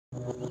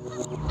This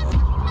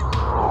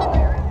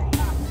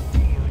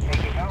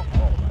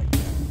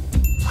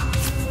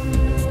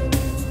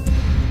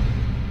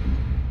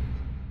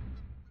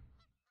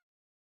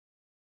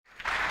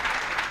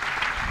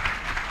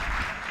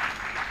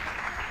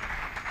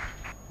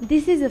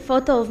is a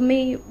photo of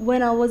me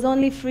when I was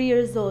only 3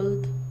 years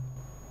old.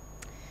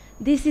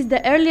 This is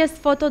the earliest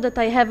photo that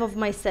I have of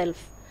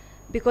myself,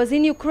 because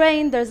in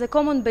Ukraine there's a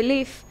common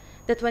belief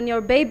that when your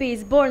baby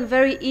is born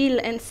very ill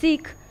and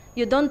sick,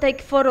 you don't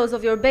take photos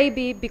of your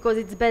baby because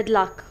it's bad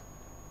luck.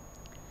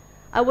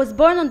 I was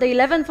born on the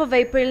 11th of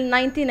April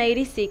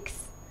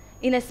 1986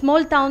 in a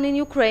small town in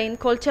Ukraine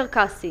called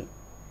Cherkasy,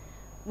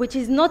 which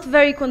is not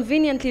very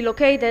conveniently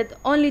located,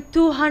 only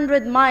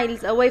 200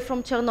 miles away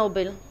from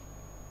Chernobyl.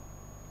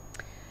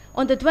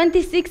 On the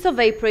 26th of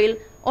April,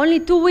 only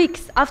 2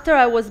 weeks after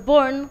I was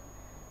born,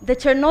 the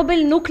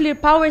Chernobyl nuclear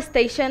power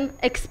station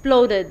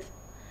exploded,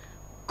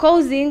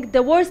 causing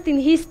the worst in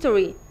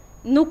history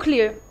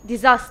nuclear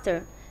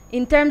disaster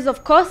in terms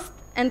of cost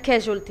and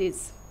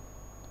casualties.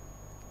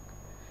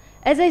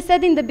 As I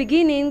said in the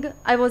beginning,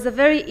 I was a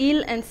very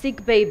ill and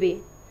sick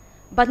baby,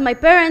 but my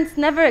parents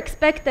never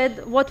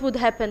expected what would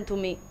happen to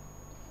me.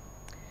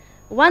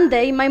 One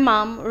day, my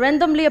mom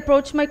randomly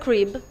approached my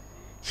crib.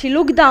 She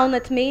looked down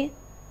at me,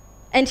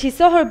 and she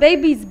saw her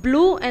baby is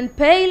blue and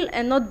pale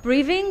and not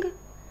breathing,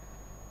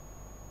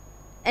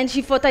 and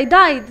she thought I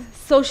died.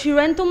 So she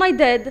ran to my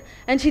dad,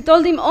 and she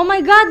told him, "Oh my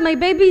God, my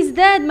baby is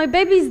dead, my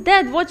baby is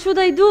dead, what should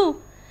I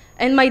do?"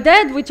 And my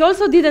dad, which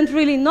also didn't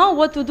really know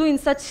what to do in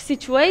such a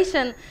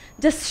situation,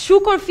 just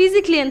shook her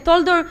physically and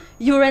told her,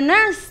 "You're a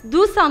nurse,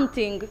 do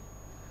something."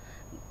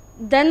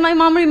 Then my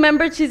mom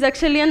remembered she's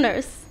actually a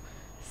nurse.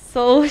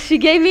 So she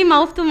gave me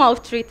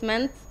mouth-to-mouth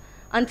treatment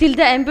until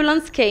the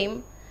ambulance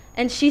came,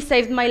 and she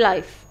saved my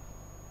life.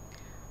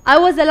 I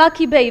was a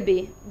lucky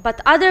baby, but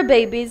other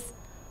babies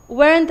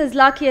weren't as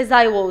lucky as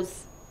I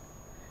was.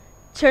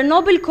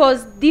 Chernobyl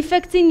caused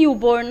defects in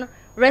newborn,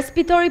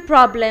 respiratory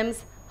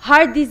problems,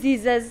 heart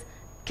diseases,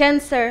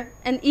 cancer,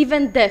 and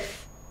even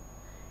death.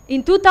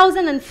 In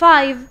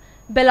 2005,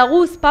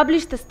 Belarus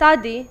published a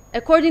study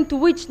according to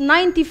which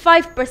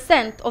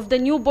 95% of the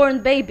newborn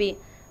baby,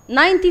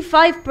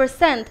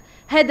 95%,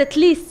 had at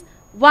least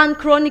one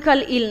chronic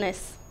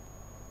illness.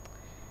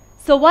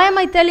 So why am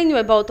I telling you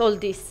about all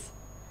this?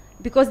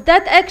 Because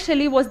that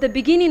actually was the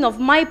beginning of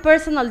my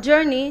personal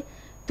journey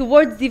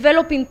towards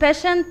developing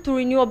passion to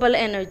renewable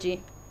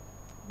energy.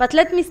 But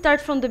let me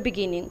start from the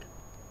beginning.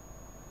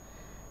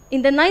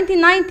 In the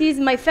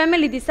 1990s, my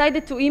family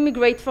decided to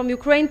immigrate from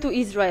Ukraine to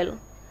Israel.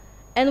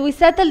 And we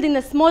settled in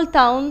a small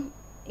town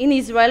in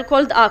Israel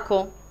called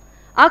Akko.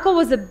 Akko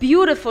was a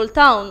beautiful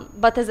town,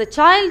 but as a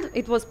child,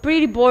 it was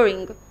pretty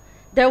boring.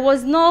 There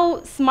was no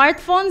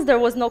smartphones,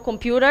 there was no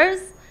computers,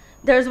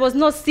 there was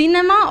no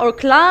cinema or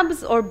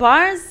clubs or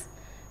bars.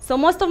 So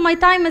most of my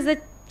time as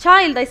a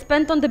child I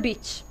spent on the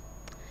beach.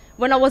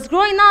 When I was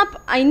growing up,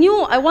 I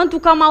knew I want to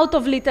come out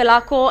of Little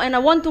Akko and I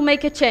want to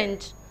make a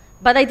change,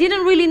 but I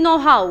didn't really know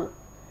how.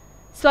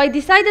 So I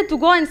decided to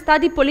go and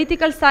study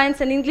political science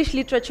and English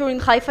literature in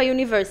Haifa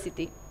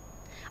University.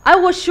 I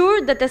was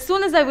sure that as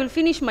soon as I will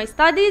finish my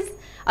studies,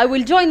 I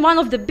will join one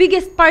of the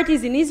biggest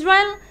parties in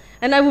Israel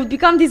and I will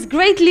become this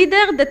great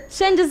leader that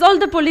changes all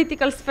the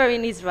political sphere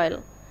in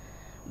Israel.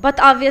 But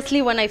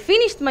obviously, when I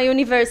finished my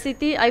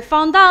university, I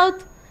found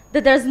out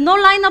that there's no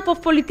lineup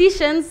of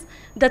politicians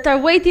that are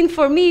waiting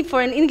for me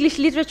for an English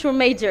literature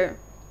major.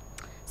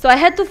 So I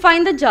had to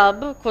find a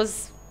job,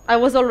 because I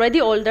was already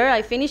older,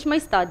 I finished my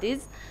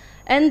studies,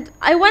 and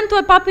I went to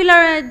a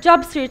popular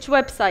job search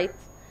website.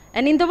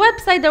 And in the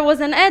website, there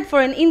was an ad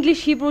for an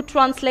English-Hebrew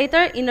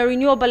translator in a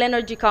renewable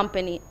energy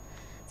company.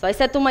 So I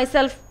said to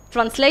myself,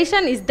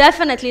 translation is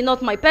definitely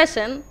not my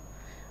passion,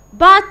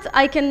 but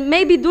I can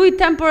maybe do it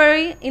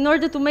temporary in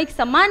order to make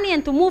some money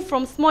and to move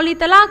from small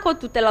Little Akko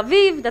to Tel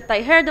Aviv, that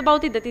I heard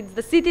about it, that it's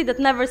the city that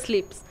never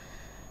sleeps.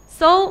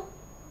 So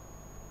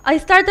I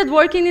started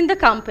working in the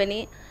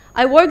company.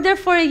 I worked there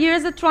for a year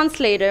as a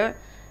translator,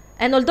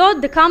 and although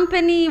the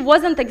company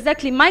wasn't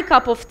exactly my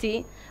cup of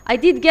tea, I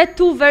did get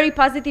two very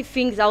positive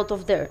things out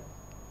of there.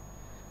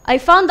 I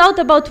found out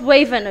about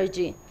wave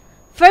energy.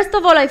 First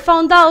of all, I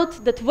found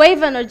out that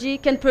wave energy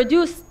can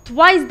produce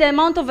twice the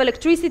amount of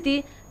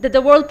electricity that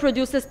the world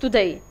produces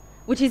today,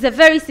 which is a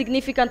very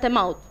significant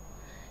amount.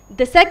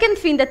 The second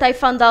thing that I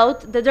found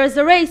out, that there's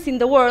a race in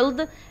the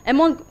world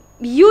among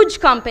huge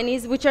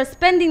companies which are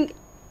spending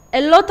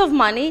a lot of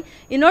money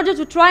in order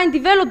to try and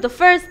develop the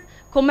first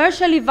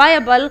commercially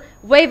viable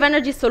wave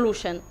energy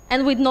solution,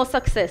 and with no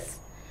success.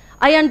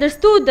 I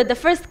understood that the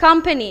first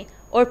company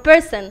or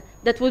person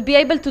that would be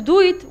able to do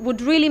it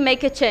would really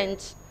make a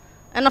change.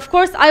 And of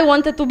course, I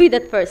wanted to be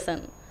that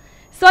person.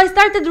 So I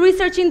started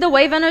researching the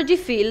wave energy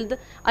field.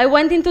 I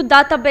went into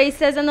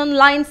databases and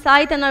online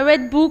sites, and I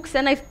read books,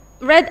 and I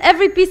read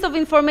every piece of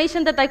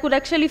information that I could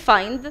actually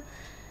find.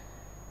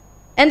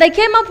 And I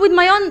came up with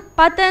my own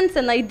patents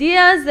and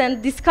ideas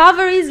and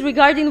discoveries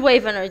regarding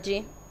wave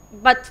energy.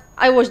 But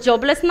I was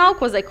jobless now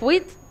because I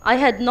quit. I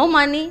had no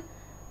money,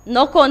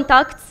 no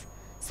contacts.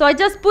 So So I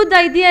just put the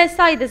idea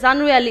aside as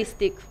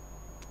unrealistic.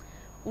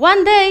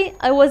 One day,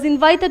 I was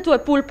invited to a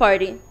pool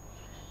party.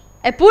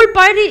 A pool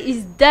party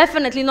is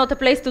definitely not a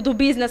place to do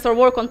business or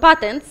work on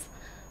patents,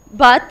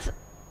 but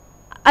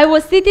I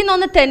was sitting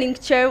on a tanning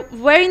chair,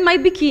 wearing my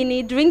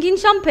bikini, drinking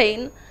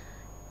champagne,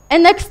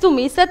 and next to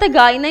me sat a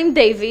guy named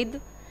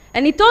David,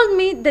 and he told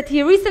me that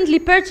he recently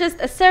purchased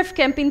a surf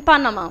camp in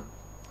Panama.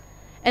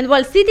 And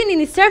while sitting in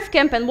his surf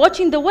camp and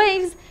watching the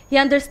waves, he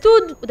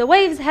understood the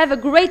waves have a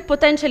great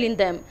potential in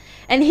them.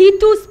 And he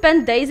too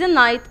spent days and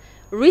nights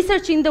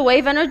researching the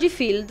wave energy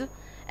field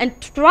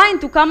and trying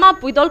to come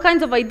up with all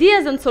kinds of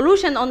ideas and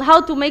solutions on how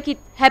to make it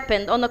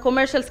happen on a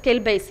commercial scale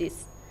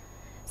basis.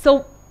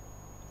 So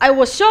I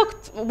was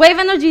shocked. Wave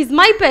energy is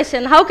my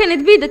passion. How can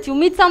it be that you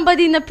meet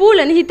somebody in a pool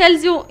and he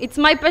tells you it's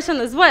my passion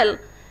as well?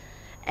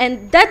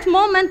 And that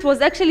moment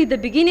was actually the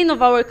beginning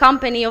of our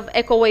company of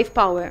Eco Wave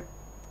Power.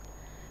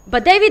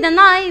 But David and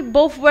I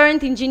both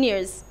weren't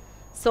engineers.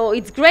 So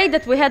it's great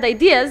that we had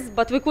ideas,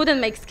 but we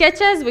couldn't make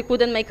sketches, we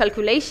couldn't make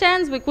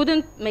calculations, we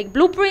couldn't make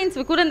blueprints,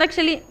 we couldn't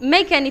actually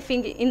make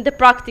anything in the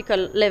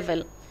practical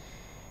level.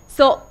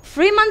 So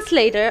 3 months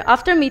later,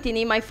 after meeting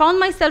him, I found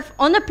myself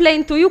on a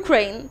plane to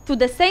Ukraine, to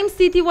the same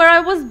city where I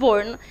was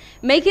born,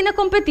 making a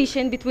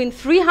competition between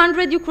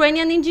 300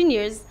 Ukrainian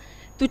engineers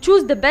to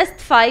choose the best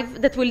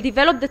 5 that will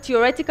develop the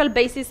theoretical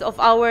basis of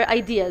our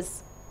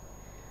ideas.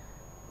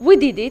 We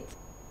did it.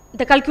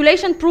 The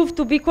calculation proved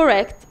to be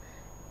correct.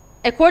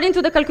 According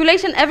to the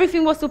calculation,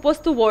 everything was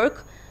supposed to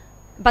work,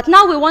 but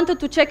now we wanted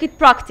to check it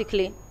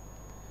practically.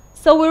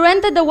 So we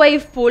rented a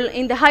wave pool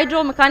in the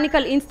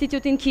Hydromechanical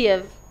Institute in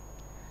Kiev.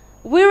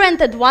 We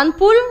rented one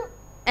pool,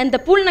 and the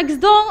pool next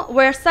door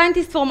were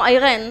scientists from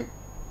Iran.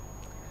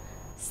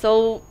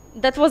 So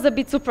that was a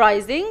bit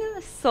surprising.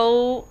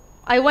 So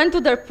I went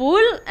to their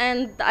pool,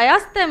 and I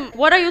asked them,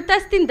 what are you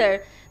testing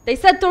there? They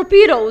said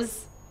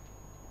torpedoes.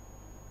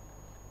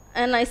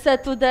 And I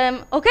said to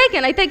them, okay,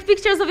 can I take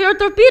pictures of your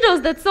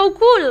torpedoes? That's so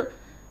cool.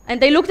 And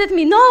they looked at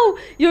me, no,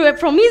 you're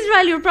from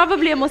Israel, you're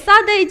probably a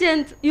Mossad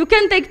agent. You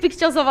can take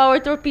pictures of our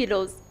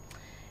torpedoes.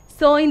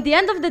 So in the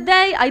end of the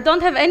day, I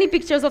don't have any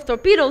pictures of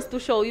torpedoes to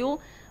show you,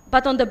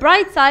 but on the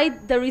bright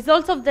side, the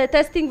results of the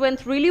testing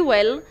went really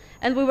well,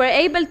 and we were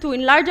able to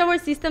enlarge our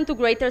system to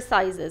greater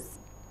sizes.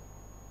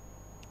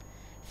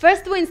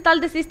 First, we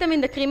installed the system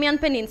in the Crimean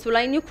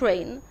Peninsula in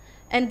Ukraine,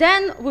 and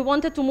then we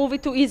wanted to move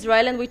it to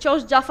Israel, and we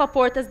chose Jaffa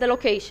Port as the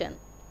location.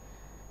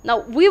 Now,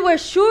 we were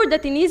sure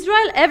that in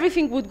Israel,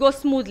 everything would go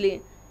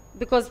smoothly,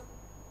 because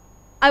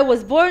I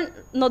was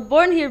not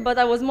born here, but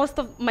I was most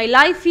of my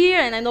life here,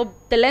 and I know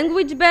the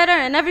language better,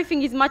 and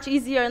everything is much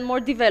easier and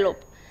more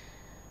developed.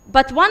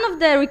 But one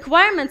of the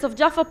requirements of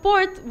Jaffa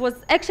Port was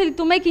actually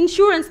to make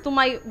insurance to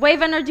my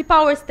wave energy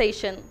power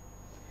station.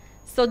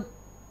 So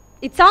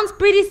it sounds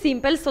pretty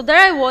simple, so there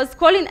I was,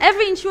 calling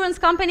every insurance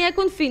company I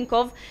could think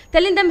of,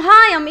 telling them,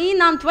 hi, I'm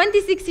Ina, I'm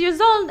 26 years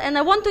old, and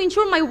I want to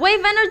insure my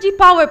wave energy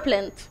power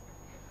plant.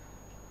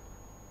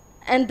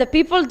 And the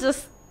people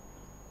just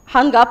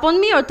hung up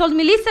on me or told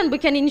me, listen, we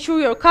can insure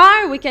your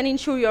car, we can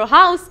insure your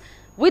house.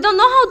 We don't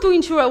know how to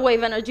insure a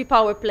wave energy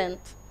power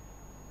plant.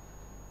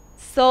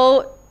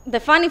 So the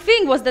funny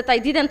thing was that I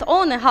didn't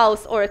own a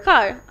house or a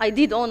car. I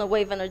did own a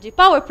wave energy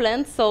power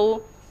plant,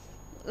 so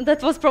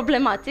that was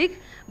problematic.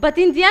 But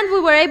in the end,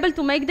 we were able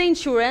to make the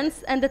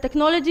insurance, and the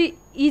technology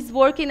is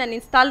working and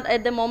installed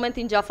at the moment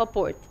in Jaffa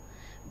Port.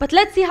 But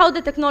let's see how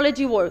the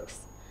technology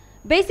works.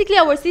 Basically,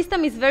 our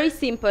system is very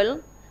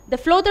simple. The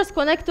floaters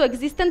connect to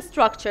existing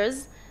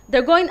structures.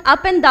 They're going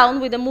up and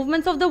down with the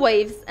movements of the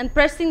waves and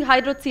pressing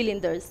hydro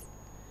cylinders.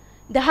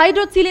 The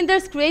hydro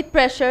cylinders create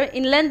pressure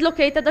in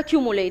land-located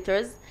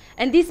accumulators,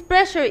 and this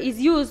pressure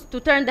is used to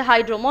turn the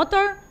hydro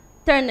motor,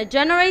 turn a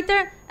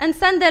generator, and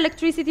send the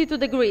electricity to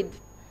the grid.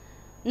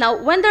 Now,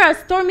 when there are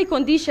stormy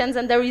conditions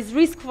and there is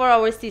risk for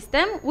our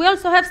system, we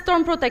also have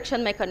storm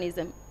protection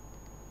mechanism.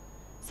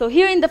 So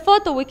here in the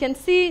photo, we can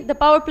see the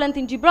power plant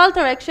in Gibraltar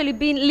actually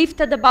being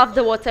lifted above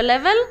the water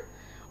level,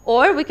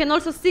 or we can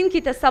also sink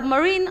it as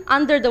submarine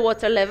under the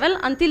water level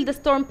until the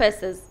storm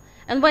passes.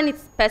 And when it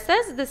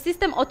passes, the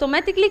system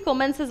automatically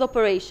commences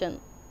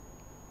operation.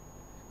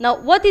 Now,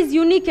 what is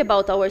unique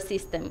about our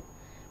system?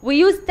 We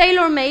use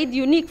tailor-made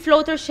unique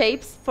floater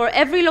shapes for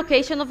every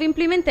location of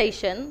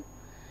implementation.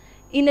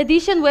 In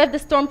addition, we have the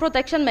storm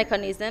protection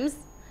mechanisms.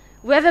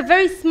 We have a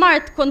very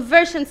smart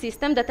conversion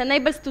system that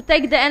enables to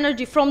take the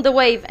energy from the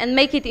wave and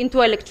make it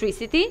into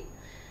electricity.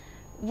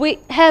 We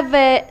have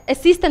a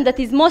system that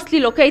is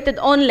mostly located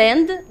on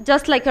land,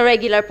 just like a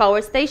regular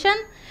power station,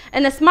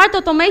 and a smart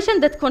automation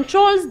that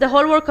controls the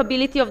whole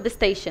workability of the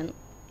station.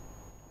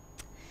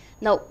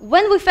 Now,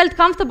 when we felt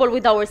comfortable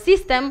with our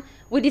system,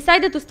 we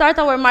decided to start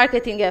our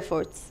marketing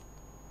efforts.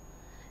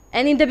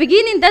 And in the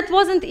beginning, that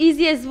wasn't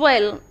easy as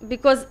well,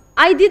 because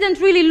I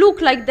didn't really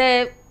look like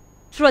the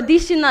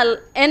traditional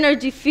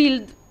energy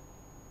field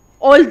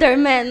older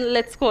man,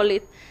 let's call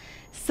it.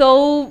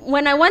 So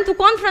when I went to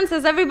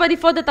conferences, everybody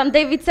thought that I'm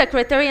David's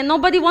secretary, and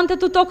nobody wanted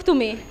to talk to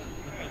me.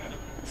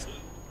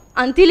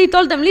 Until he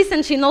told them,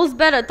 listen, she knows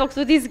better, talk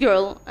to this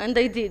girl, and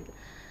they did.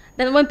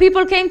 Then when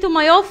people came to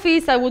my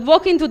office, I would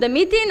walk into the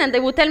meeting and they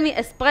would tell me,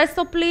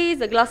 espresso please,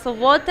 a glass of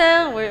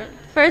water, we're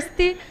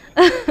thirsty.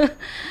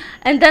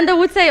 And then they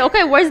would say,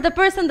 okay, where's the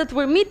person that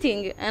we're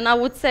meeting? And I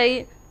would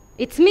say,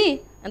 it's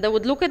me. And they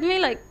would look at me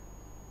like,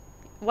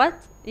 what,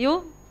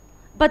 you?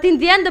 But in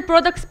the end, the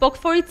product spoke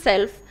for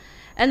itself.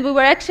 And we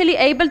were actually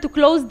able to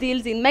close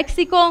deals in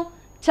Mexico,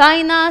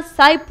 China,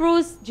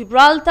 Cyprus,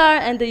 Gibraltar,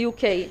 and the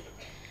UK.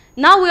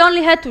 Now we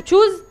only had to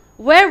choose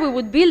where we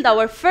would build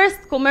our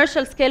first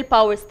commercial-scale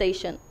power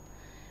station.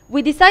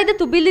 We decided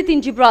to build it in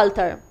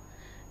Gibraltar,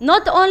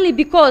 not only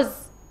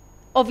because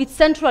of its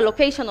central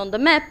location on the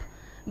map,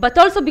 but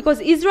also because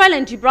Israel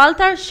and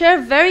Gibraltar share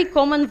very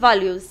common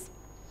values.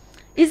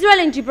 Israel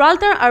and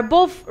Gibraltar are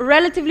both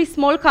relatively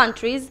small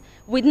countries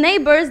with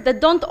neighbors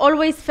that don't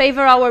always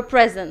favor our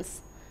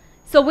presence.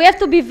 So we have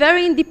to be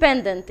very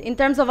independent in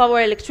terms of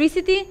our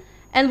electricity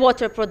and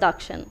water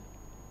production.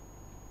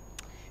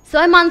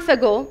 So a month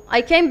ago,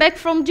 I came back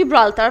from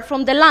Gibraltar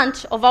from the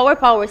launch of our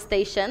power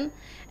station,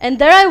 and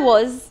there I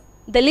was,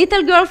 the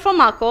little girl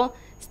from Akko,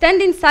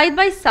 standing side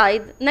by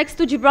side next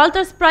to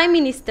Gibraltar's Prime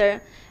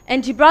Minister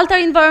and Gibraltar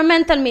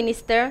Environmental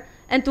Minister,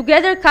 and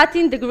together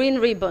cutting the green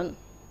ribbon.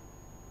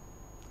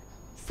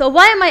 So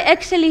why am I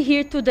actually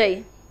here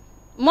today?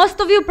 Most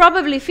of you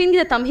probably think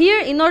that I'm here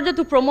in order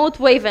to promote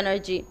wave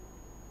energy.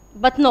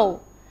 But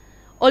no.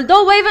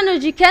 Although wave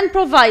energy can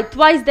provide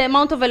twice the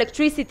amount of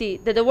electricity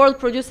that the world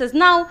produces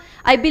now,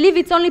 I believe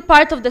it's only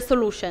part of the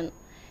solution.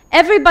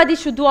 Everybody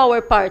should do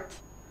our part.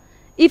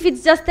 If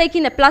it's just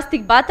taking a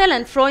plastic bottle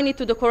and throwing it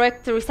to the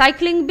correct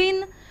recycling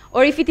bin,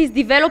 or if it is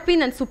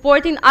developing and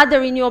supporting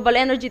other renewable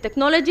energy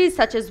technologies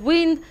such as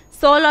wind,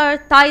 solar,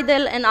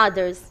 tidal, and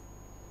others.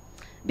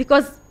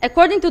 Because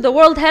according to the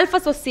World Health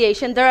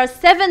Association, there are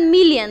 7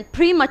 million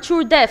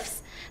premature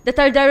deaths that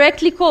are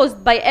directly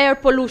caused by air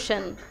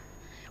pollution.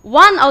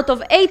 1 out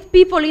of 8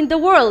 people in the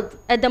world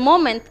at the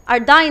moment are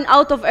dying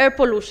out of air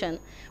pollution,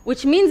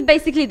 which means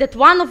basically that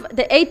 1 of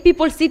the 8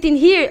 people sitting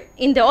here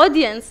in the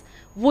audience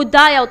would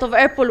die out of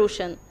air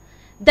pollution.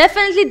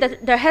 Definitely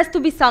there has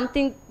to be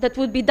something that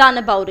would be done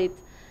about it.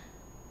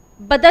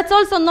 But that's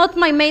also not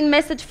my main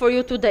message for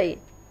you today.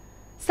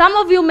 Some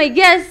of you may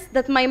guess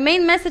that my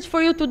main message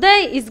for you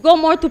today is go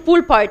more to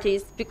pool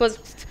parties, because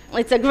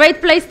it's a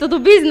great place to do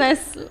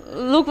business.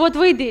 Look what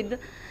we did.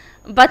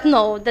 But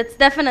no, that's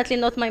definitely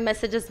not my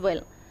message as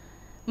well.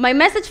 My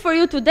message for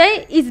you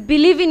today is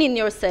believing in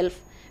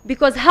yourself.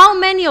 Because how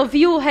many of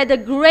you had a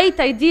great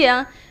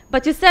idea,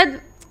 but you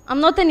said, I'm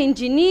not an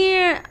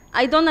engineer,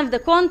 I don't have the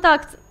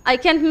contacts, I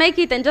can't make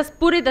it, and just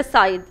put it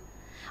aside.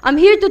 I'm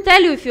here to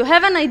tell you, if you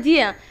have an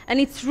idea and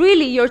it's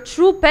really your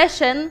true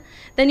passion,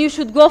 then you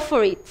should go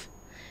for it.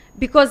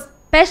 Because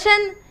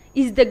passion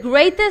is the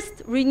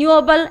greatest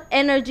renewable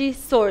energy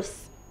source.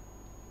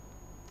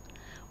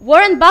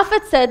 Warren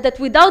Buffett said that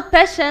without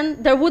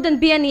passion, there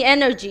wouldn't be any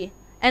energy.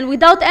 And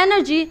without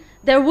energy,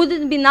 there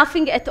wouldn't be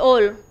nothing at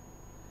all.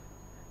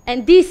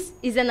 And this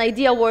is an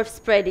idea worth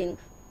spreading.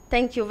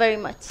 Thank you very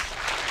much.